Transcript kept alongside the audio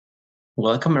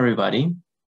Welcome, everybody.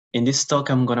 In this talk,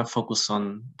 I'm going to focus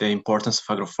on the importance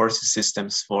of agroforestry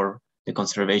systems for the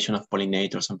conservation of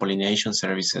pollinators and pollination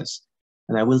services.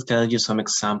 And I will tell you some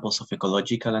examples of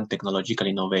ecological and technological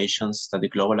innovations that the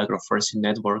Global Agroforestry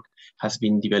Network has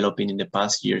been developing in the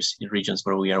past years in regions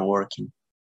where we are working.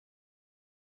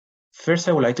 First,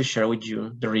 I would like to share with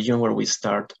you the region where we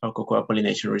start our cocoa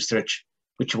pollination research,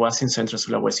 which was in Central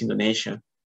Sulawesi, Indonesia.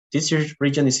 This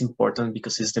region is important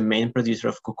because it's the main producer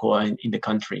of cocoa in the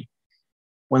country.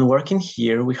 When working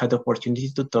here, we had the opportunity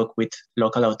to talk with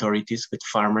local authorities, with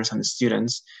farmers and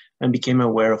students, and became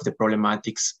aware of the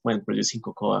problematics when producing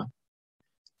cocoa.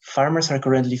 Farmers are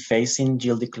currently facing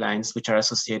yield declines, which are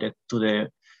associated to the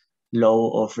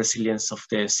law of resilience of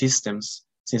the systems,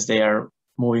 since they are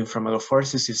moving from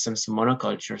agroforestry systems to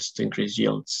monocultures to increase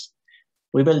yields.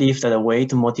 We believe that a way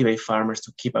to motivate farmers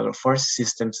to keep agroforestry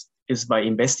systems is by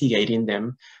investigating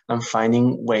them and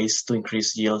finding ways to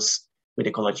increase yields with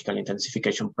ecological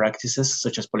intensification practices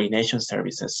such as pollination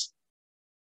services.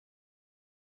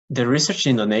 The research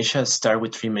in Indonesia started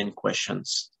with three main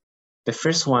questions. The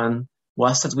first one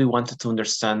was that we wanted to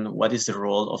understand what is the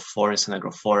role of forests and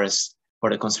agroforests for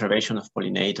the conservation of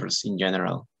pollinators in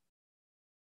general.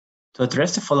 To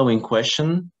address the following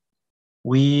question,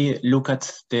 we look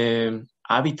at the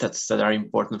habitats that are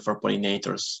important for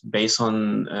pollinators. Based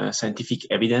on scientific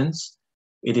evidence,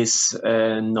 it is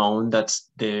known that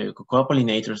the cocoa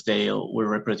pollinators, they will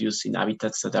reproduce in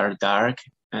habitats that are dark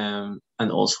and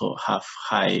also have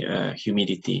high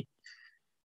humidity.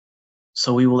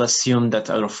 So we will assume that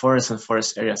agroforests and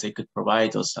forest areas, they could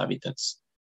provide those habitats.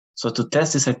 So to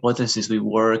test this hypothesis, we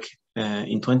work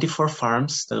in 24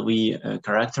 farms that we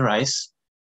characterize.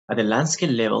 At the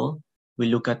landscape level, we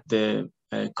look at the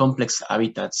complex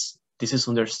habitats. This is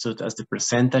understood as the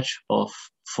percentage of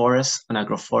forest and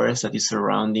agroforest that is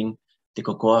surrounding the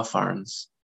cocoa farms.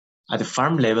 At the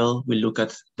farm level, we look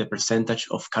at the percentage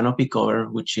of canopy cover,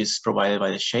 which is provided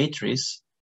by the shade trees,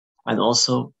 and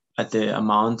also at the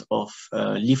amount of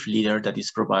leaf litter that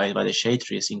is provided by the shade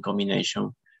trees in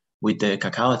combination with the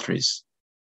cacao trees.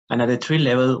 And at the tree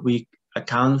level, we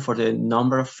account for the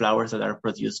number of flowers that are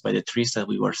produced by the trees that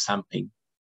we were sampling.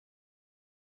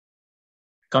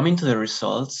 Coming to the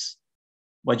results,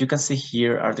 what you can see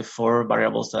here are the four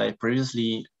variables that I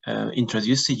previously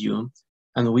introduced to you,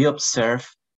 and we observe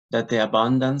that the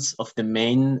abundance of the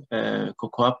main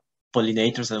cocoa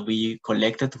pollinators that we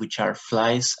collected, which are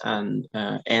flies and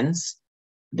ants,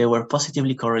 they were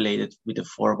positively correlated with the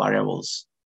four variables.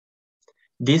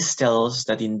 This tells us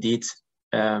that indeed,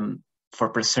 for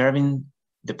preserving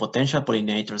the potential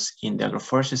pollinators in the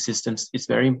agroforestry systems, it's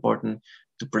very important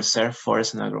to preserve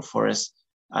forests and agroforests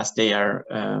as they are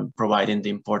providing the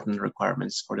important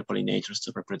requirements for the pollinators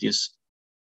to reproduce.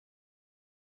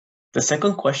 The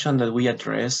second question that we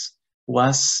addressed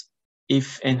was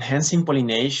if enhancing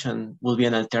pollination will be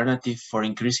an alternative for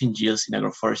increasing yields in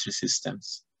agroforestry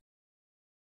systems.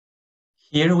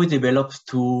 Here we developed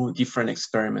two different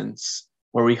experiments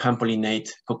where we hand pollinate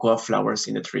cocoa flowers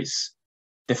in the trees.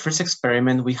 The first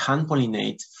experiment, we hand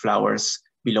pollinate flowers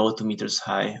below 2 meters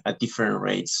high at different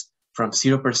rates, from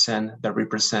 0% that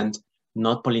represent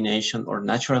not pollination or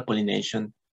natural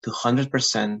pollination to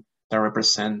 100% that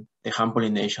represent the hand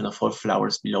pollination of all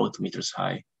flowers below 2 meters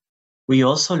high. We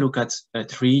also look at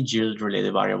three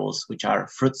yield-related variables, which are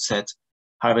fruit set,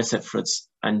 harvested fruits,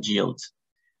 and yield.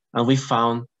 And we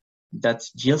found that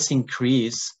yields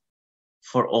increase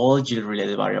for all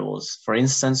yield-related variables. For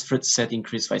instance, fruit set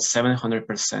increased by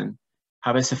 700%,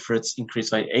 harvested fruits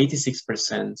increased by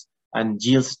 86%, and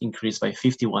yields increased by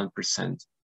 51%.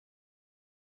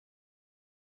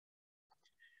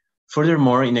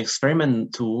 Furthermore, in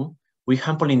experiment 2, we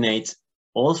hand pollinate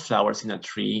all flowers in a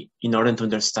tree in order to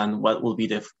understand what will be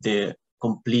the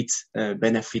complete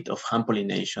benefit of hand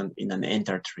pollination in an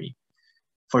entire tree.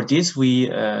 For this, we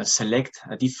select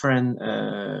a different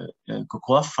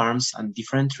cocoa farms and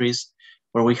different trees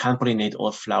where we hand pollinate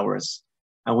all flowers.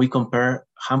 And we compare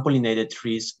hand pollinated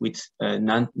trees with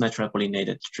non-natural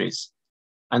pollinated trees.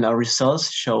 And our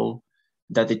results show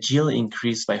that the yield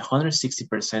increased by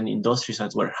 160% in those trees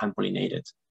that were hand pollinated.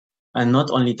 And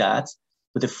not only that,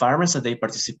 but the farmers that they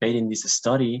participate in this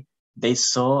study, they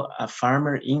saw a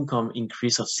farmer income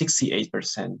increase of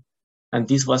 68%. And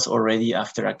this was already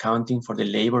after accounting for the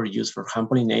labor used for hand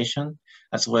pollination,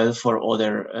 as well for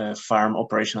other farm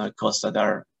operational costs that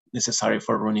are necessary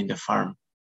for running the farm.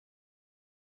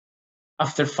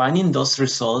 After finding those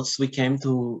results, we came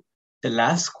to the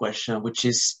last question, which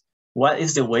is, what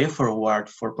is the way forward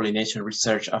for pollination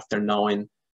research after knowing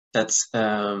that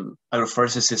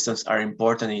agroforestry systems are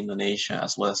important in Indonesia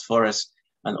as well as forests,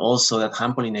 and also that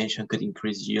hand pollination could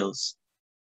increase yields?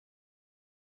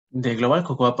 The Global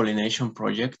Cocoa Pollination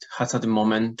Project has at the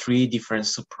moment 3 different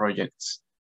sub-projects.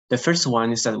 The first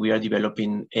one is that we are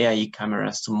developing AI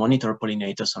cameras to monitor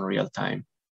pollinators on real time.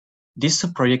 This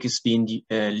sub-project is being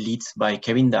led by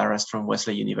Kevin Darras from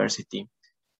Wesley University.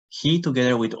 He,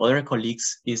 together with other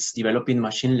colleagues, is developing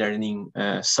machine learning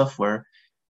software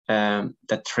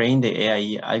that train the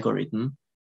AI algorithm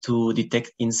to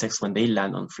detect insects when they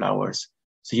land on flowers.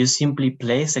 So you simply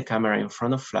place the camera in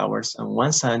front of flowers, and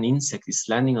once an insect is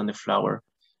landing on the flower,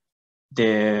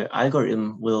 the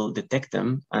algorithm will detect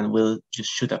them and will just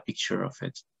shoot a picture of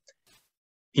it.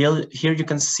 Here you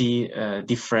can see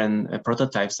different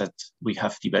prototypes that we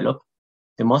have developed.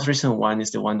 The most recent one is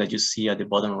the one that you see at the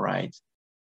bottom right.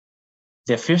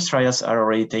 The first trials are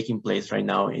already taking place right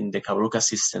now in the Cabruca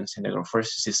systems, in the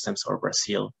agroforestry systems of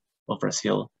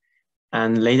Brazil.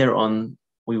 And later on,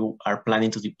 we are planning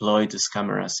to deploy these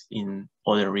cameras in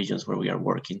other regions where we are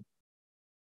working.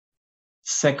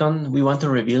 Second, we want to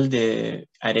reveal the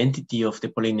identity of the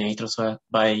pollinators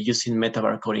by using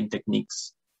metabarcoding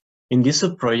techniques. In this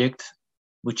sub-project,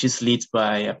 which is led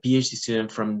by a PhD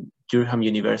student from Durham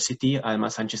University, Alma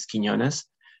Sanchez-Quiñones,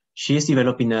 she is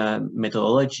developing a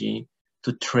methodology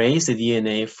to trace the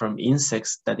DNA from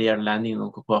insects that they are landing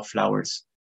on cocoa flowers.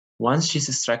 Once she's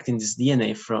extracting this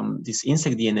DNA from this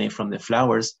insect DNA from the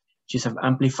flowers, she's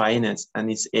amplifying it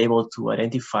and is able to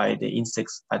identify the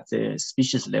insects at the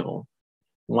species level.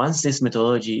 Once this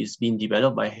methodology is being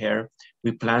developed by her,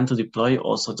 we plan to deploy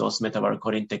also those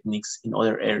metabarcoding techniques in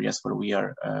other areas where we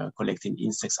are collecting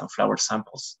insects and flower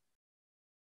samples.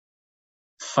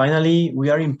 Finally,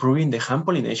 we are improving the hand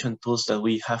pollination tools that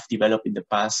we have developed in the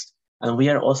past, and we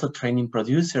are also training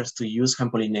producers to use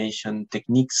hand pollination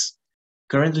techniques.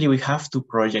 Currently, we have 2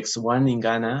 projects, one in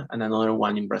Ghana and another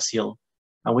one in Brazil.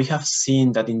 And we have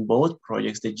seen that in both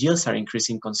projects, the yields are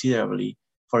increasing considerably.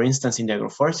 For instance, in the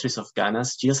agroforestries of Ghana,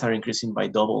 yields are increasing by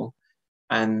double.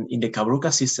 And in the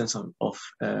Cabruca systems of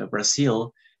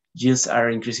Brazil, yields are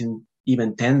increasing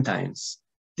even 10 times.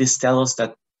 This tells us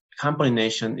that hand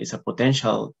pollination is a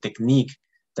potential technique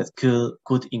that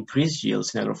could increase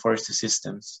yields in agroforestry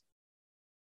systems.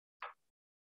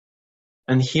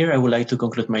 And here I would like to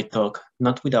conclude my talk,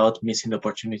 not without missing the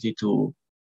opportunity to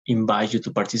invite you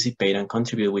to participate and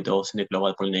contribute with us in the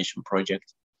Global Pollination Project.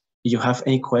 If you have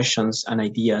any questions and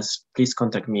ideas, please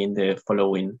contact me in the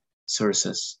following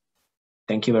sources.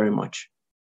 Thank you very much.